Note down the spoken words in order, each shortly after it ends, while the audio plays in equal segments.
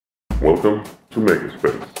Welcome to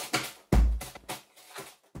MakerSPACE.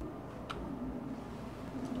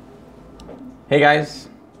 Hey guys,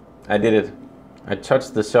 I did it. I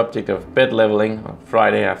touched the subject of bed leveling on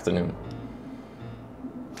Friday afternoon.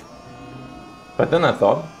 But then I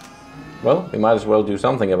thought, well, we might as well do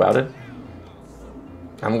something about it.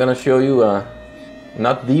 I'm gonna show you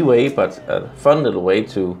not the way, but a fun little way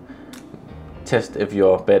to test if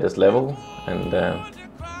your bed is level. And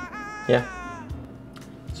yeah.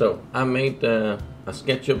 So I made a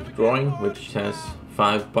SketchUp drawing which has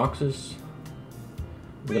 5 boxes.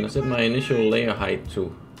 I'm gonna set my initial layer height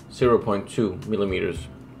to 0.2 millimeters.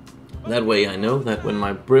 That way I know that when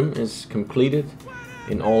my brim is completed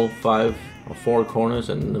in all 5 or 4 corners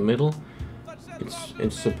and in the middle,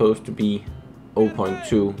 it's supposed to be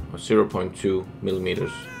 0.2 or 0.2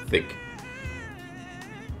 millimeters thick.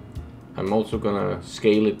 I'm also gonna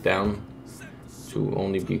scale it down to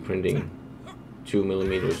only be printing 2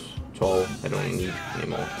 millimeters tall. I don't need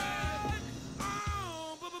anymore.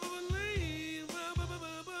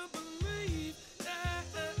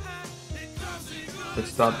 Let's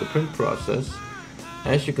start the print process.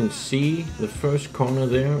 As you can see, the first corner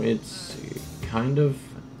there, it's kind of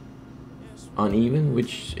uneven,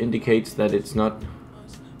 which indicates that it's not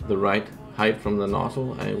the right height from the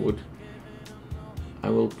nozzle. I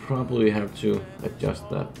will probably have to adjust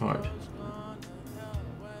that part.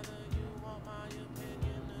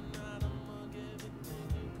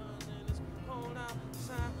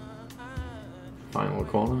 Final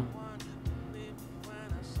corner.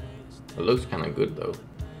 It looks kind of good though.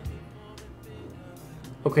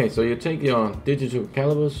 Okay, so you take your digital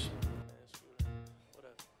calipers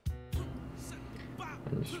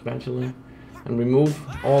and your spatula and remove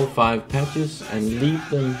all 5 patches and leave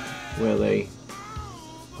them where they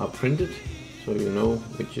are printed, so you know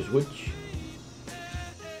which is which.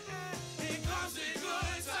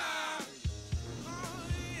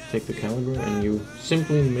 Take the caliper and you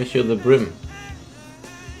simply measure the brim.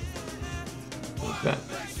 Like that.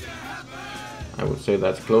 I would say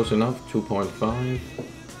that's close enough. 2.5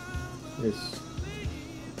 is,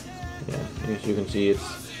 yeah, as you can see,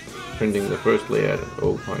 it's printing the first layer at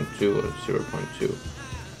 0.2 or 0.2.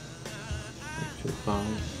 2.5,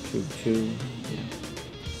 2.2, yeah.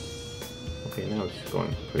 Okay, now it's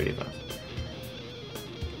going pretty fast.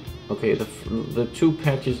 Okay, the 2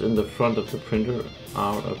 patches in the front of the printer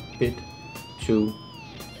are a bit too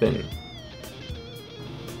thin.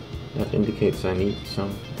 That indicates I need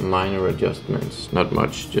some minor adjustments. Not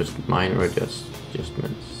much, just minor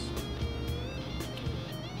adjustments.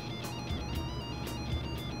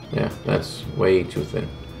 Yeah, that's way too thin.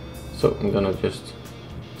 So I'm gonna just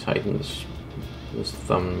tighten this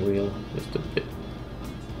thumb wheel just a bit.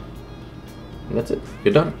 And that's it,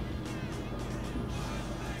 you're done.